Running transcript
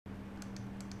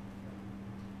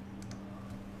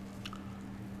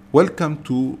Welcome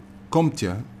to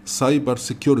CompTIA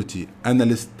Cybersecurity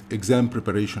Analyst Exam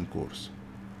Preparation course.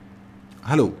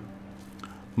 Hello,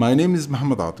 my name is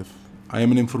Mohammed Atif. I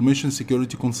am an information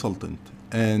security consultant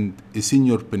and a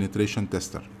senior penetration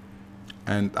tester,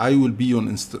 and I will be your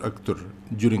instructor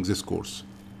during this course.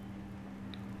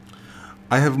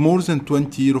 I have more than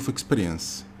 20 years of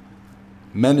experience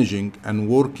managing and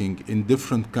working in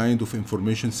different kinds of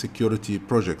information security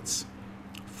projects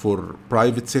for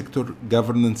private sector,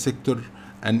 government sector,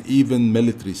 and even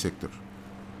military sector.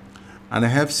 And I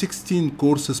have 16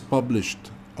 courses published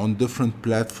on different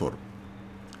platforms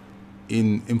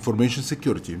in information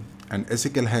security and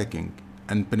ethical hacking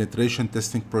and penetration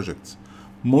testing projects.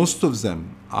 Most of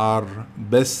them are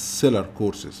bestseller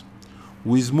courses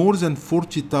with more than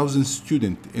 40,000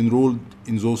 students enrolled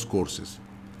in those courses.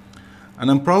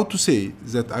 And I'm proud to say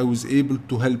that I was able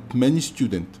to help many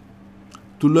students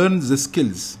to learn the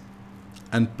skills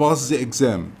and pass the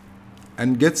exam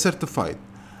and get certified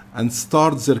and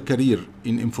start their career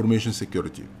in information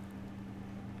security.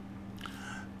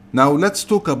 Now let's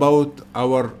talk about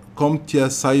our CompTIA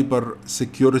Cyber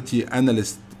Security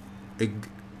Analyst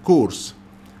course,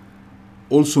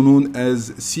 also known as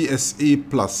CSA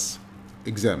Plus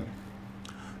exam.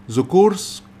 The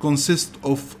course consists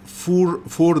of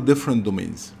four different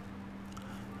domains.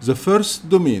 The first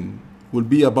domain will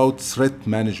be about threat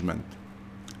management,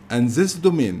 and this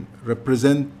domain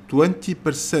represents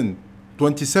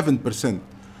 27%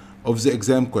 of the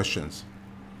exam questions.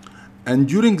 And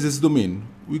during this domain,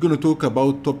 we're going to talk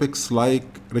about topics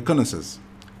like reconnaissance,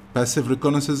 passive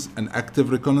reconnaissance and active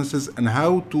reconnaissance, and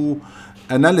how to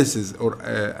analyze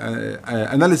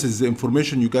the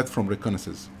information you get from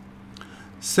reconnaissance.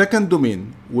 Second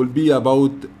domain will be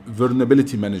about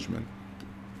vulnerability management,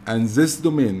 and this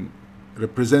domain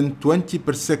represents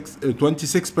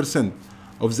 26%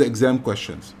 of the exam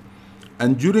questions.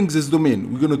 And during this domain,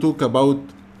 we're going to talk about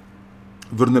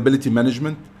vulnerability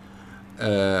management.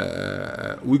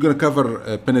 We're going to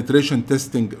cover penetration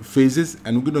testing phases,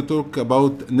 and we're going to talk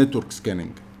about network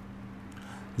scanning.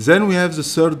 Then we have the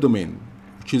third domain,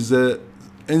 which is the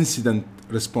incident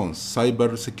response,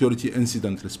 cyber security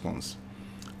incident response.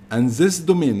 And this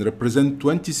domain represents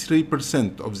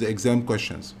 23% of the exam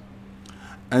questions.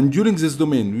 And during this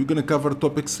domain, we're going to cover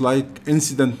topics like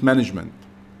incident management.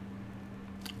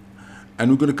 And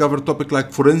we're going to cover topics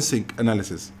like forensic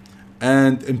analysis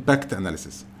and impact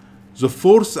analysis. The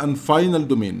fourth and final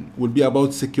domain will be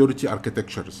about security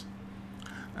architectures.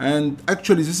 And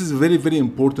actually, this is a very, very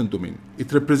important domain.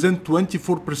 It represents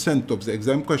 24% of the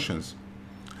exam questions.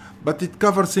 But it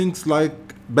covers things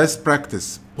like best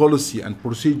practice, policy and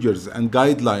procedures and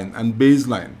guideline and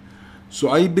baseline. So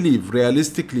I believe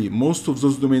realistically most of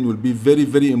those domains will be very,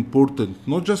 very important,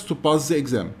 not just to pass the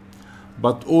exam,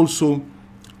 but also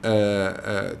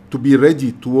to be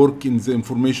ready to work in the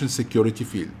information security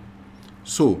field.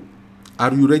 So,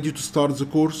 are you ready to start the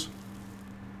course?